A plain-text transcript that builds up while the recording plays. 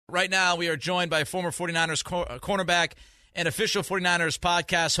Right now, we are joined by former 49ers cornerback and official 49ers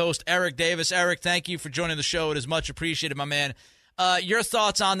podcast host, Eric Davis. Eric, thank you for joining the show. It is much appreciated, my man. Your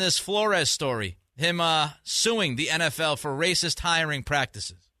thoughts on this Flores story, him suing the NFL for racist hiring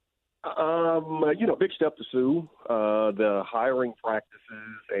practices? Big step to sue. The hiring practices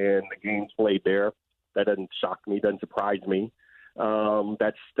and the games played there, that doesn't shock me, doesn't surprise me.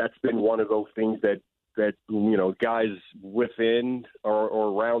 That's been one of those things that guys within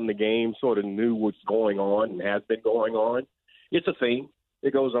or around the game sort of knew what's going on and has been going on. It's a thing.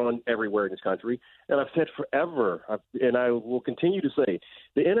 It goes on everywhere in this country. And I've said forever, and I will continue to say,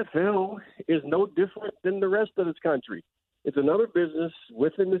 the NFL is no different than the rest of this country. It's another business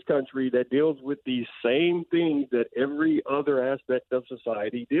within this country that deals with these same things that every other aspect of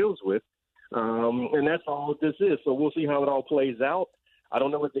society deals with. And that's all this is. So we'll see how it all plays out. I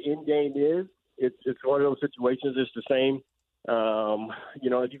don't know what the end game is. It's one of those situations. It's the same.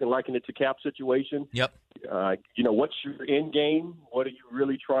 You can liken it to Cap situation. Yep. What's your end game? What are you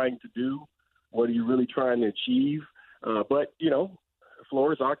really trying to do? What are you really trying to achieve? But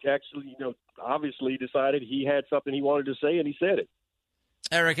Flores actually, obviously decided he had something he wanted to say, and he said it.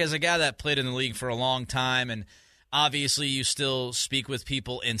 Eric, as a guy that played in the league for a long time, and obviously you still speak with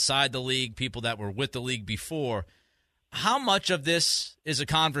people inside the league, people that were with the league before, how much of this is a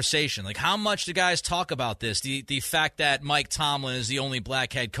conversation? Like, how much do guys talk about this, the fact that Mike Tomlin is the only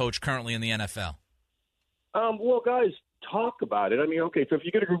black head coach currently in the NFL? Well, guys talk about it. I mean, okay, so if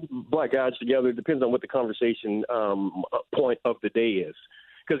you get a group of black guys together, it depends on what the conversation point of the day is.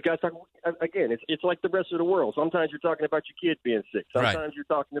 Because guys talk, again, it's like the rest of the world. Sometimes you're talking about your kid being sick. Sometimes You're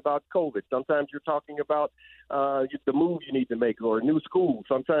talking about COVID. Sometimes you're talking about the move you need to make or a new school.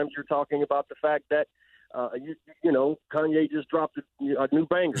 Sometimes you're talking about the fact that Kanye just dropped a new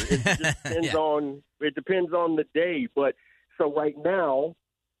banger. It just depends on the day. But so right now,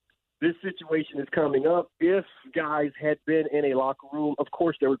 this situation is coming up. If guys had been in a locker room, of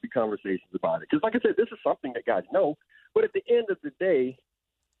course there would be conversations about it. Because like I said, this is something that guys know. But at the end of the day,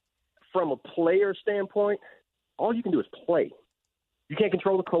 from a player standpoint, all you can do is play. You can't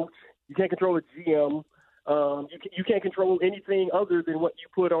control the coach. You can't control the GM. You can't control anything other than what you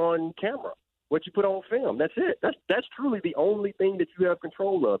put on camera, what you put on film. That's it. That's truly the only thing that you have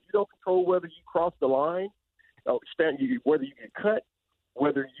control of. You don't control whether you cross the line, whether you get cut,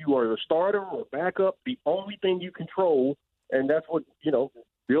 whether you are a starter or backup. The only thing you control, and that's what,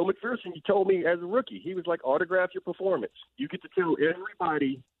 Bill McPherson, he told me as a rookie, he was like, autograph your performance. You get to tell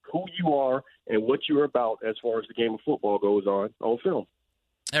everybody who you are and what you're about as far as the game of football goes on film.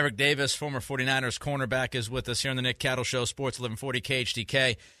 Eric Davis, former 49ers cornerback, is with us here on the Nick Cattle Show, Sports 1140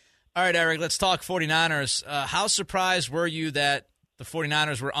 KHTK. All right, Eric, let's talk 49ers. How surprised were you that the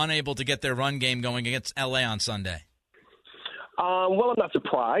 49ers were unable to get their run game going against L.A. on Sunday? Well, I'm not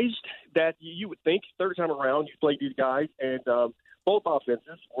surprised that you would think third time around you played these guys, and both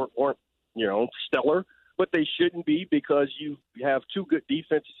offenses weren't stellar, but they shouldn't be because you have two good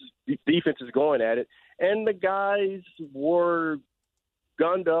defenses going at it, and the guys were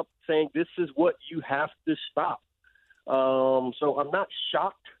gunned up saying this is what you have to stop. So I'm not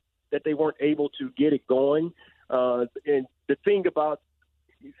shocked that they weren't able to get it going. And the thing about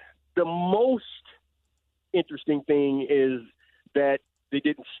the most interesting thing is that they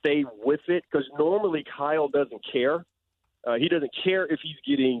didn't stay with it, because normally Kyle doesn't care. He doesn't care if he's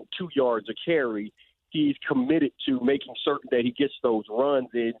getting 2 yards a carry. He's committed to making certain that he gets those runs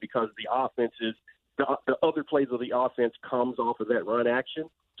in, because the other plays of the offense comes off of that run action.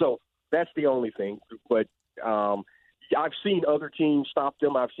 So that's the only thing. But I've seen other teams stop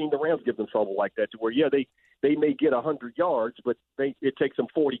them. I've seen the Rams give them trouble like that, to where, they may get 100 yards, but it takes them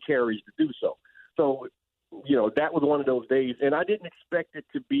 40 carries to do so. So, that was one of those days. And I didn't expect it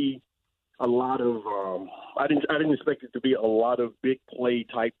to be a lot of I didn't expect it to be a lot of big play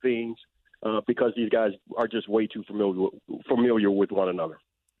type things, because these guys are just way too familiar with one another.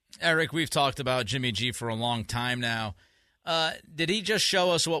 Eric, we've talked about Jimmy G for a long time now. Did he just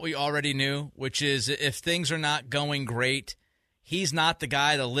show us what we already knew, which is if things are not going great, he's not the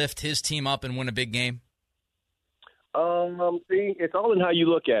guy to lift his team up and win a big game? See, it's all in how you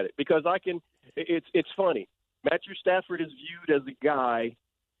look at it, because it's funny. Matthew Stafford is viewed as the guy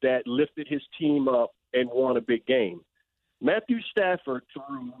that lifted his team up and won a big game. Matthew Stafford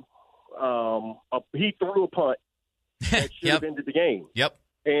threw a punt that should have ended the game. Yep.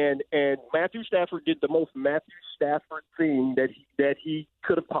 And Matthew Stafford did the most Matthew Stafford thing that he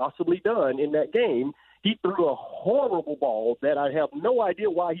could have possibly done in that game. He threw a horrible ball that I have no idea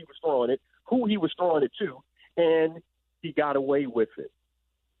why he was throwing it, who he was throwing it to, and he got away with it.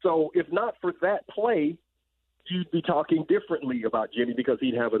 So if not for that play, you'd be talking differently about Jimmy because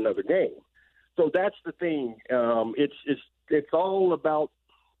he'd have another game. So that's the thing. It's all about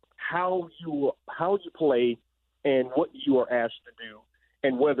how you play and what you are asked to do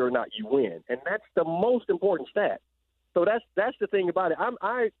and whether or not you win. And that's the most important stat. So that's the thing about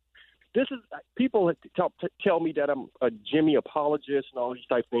it. People tell me that I'm a Jimmy apologist and all these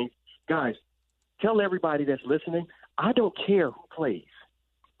type of things. Guys, tell everybody that's listening, I don't care who plays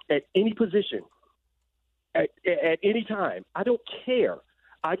at any position, at any time. I don't care.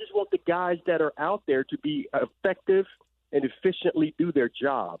 I just want the guys that are out there to be effective and efficiently do their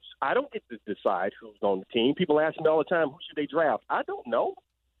jobs. I don't get to decide who's on the team. People ask me all the time, who should they draft? I don't know.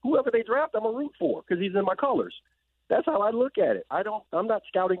 Whoever they draft, I'm a root for because he's in my colors. That's how I look at it. I'm not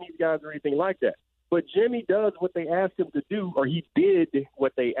scouting these guys or anything like that. But Jimmy does what they asked him to do, or he did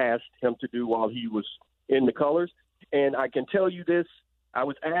what they asked him to do while he was in the colors. And I can tell you this, I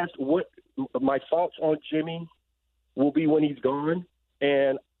was asked what my thoughts on Jimmy will be when he's gone.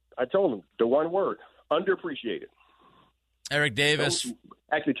 And I told him the one word, underappreciated. Eric Davis. So,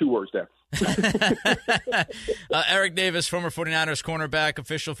 actually, 2 words there. Eric Davis, former 49ers cornerback,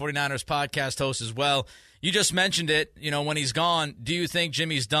 official 49ers podcast host as well. You just mentioned it, when he's gone, do you think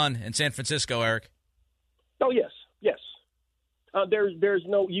Jimmy's done in San Francisco, Eric? Oh, yes. There's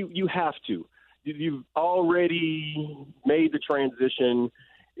no, you have to. You've already made the transition.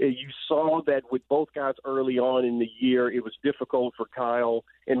 You saw that with both guys early on in the year, it was difficult for Kyle,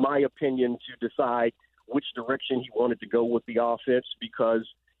 in my opinion, to decide which direction he wanted to go with the offense because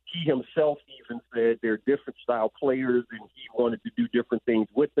he himself even said they're different style players and he wanted to do different things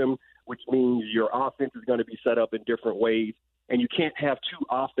with them, which means your offense is going to be set up in different ways. And you can't have 2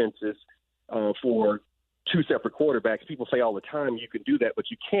 offenses for 2 separate quarterbacks. People say all the time you can do that, but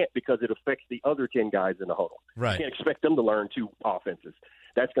you can't because it affects the other 10 guys in the huddle. Right. You can't expect them to learn 2 offenses.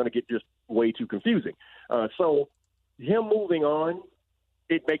 That's going to get just way too confusing. So him moving on,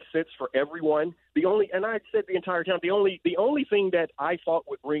 it makes sense for everyone. And I said the entire time, the only thing that I thought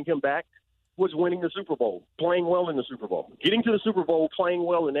would bring him back was winning the Super Bowl, playing well in the Super Bowl, getting to the Super Bowl, playing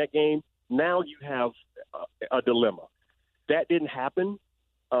well in that game. Now you have a dilemma. That didn't happen.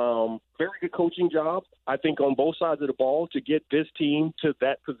 Very good coaching job, I think, on both sides of the ball to get this team to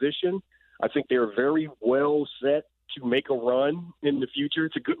that position. I think they're very well set to make a run in the future.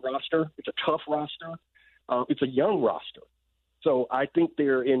 It's a good roster. It's a tough roster. It's a young roster. So I think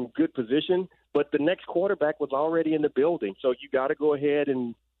they're in good position, but the next quarterback was already in the building. So you got to go ahead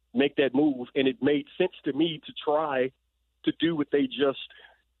and make that move. And it made sense to me to try to do what they just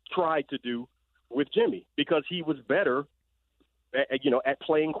tried to do with Jimmy because he was better, at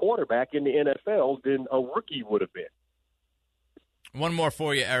playing quarterback in the NFL than a rookie would have been. One more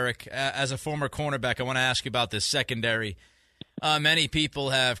for you, Eric. As a former cornerback, I want to ask you about this secondary. Many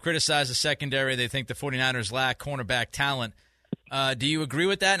people have criticized the secondary. They think the 49ers lack cornerback talent. Do you agree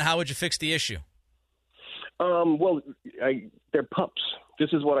with that, and how would you fix the issue? Well, they're pups. This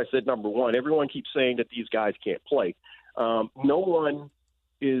is what I said, number one. Everyone keeps saying that these guys can't play. No one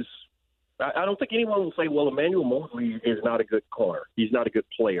is – I don't think anyone will say, well, Emmanuel Mosley is not a good corner. He's not a good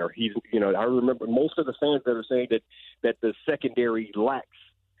player. I remember most of the fans that are saying that the secondary lacks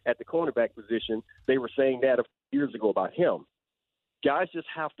at the cornerback position, they were saying that a few years ago about him. Guys just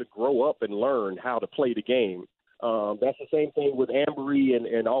have to grow up and learn how to play the game. That's the same thing with Ambry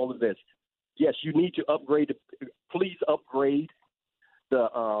and all of this. Yes, you need to upgrade. Please upgrade the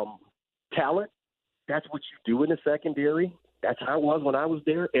talent. That's what you do in the secondary. That's how it was when I was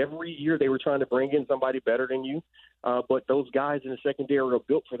there. Every year they were trying to bring in somebody better than you. But those guys in the secondary are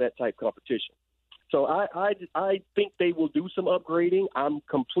built for that type of competition. So I think they will do some upgrading. I'm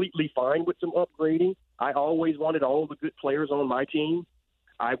completely fine with some upgrading. I always wanted all the good players on my team.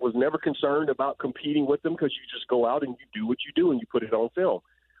 I was never concerned about competing with them because you just go out and you do what you do and you put it on film.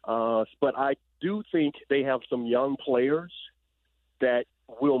 But I do think they have some young players that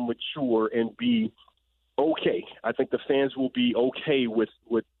will mature and be okay. I think the fans will be okay with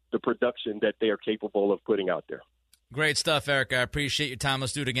the production that they are capable of putting out there. Great stuff, Eric. I appreciate your time.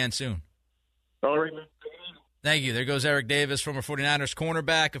 Let's do it again soon. All right, man. Thank you. There goes Eric Davis, former 49ers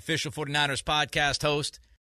cornerback, official 49ers podcast host.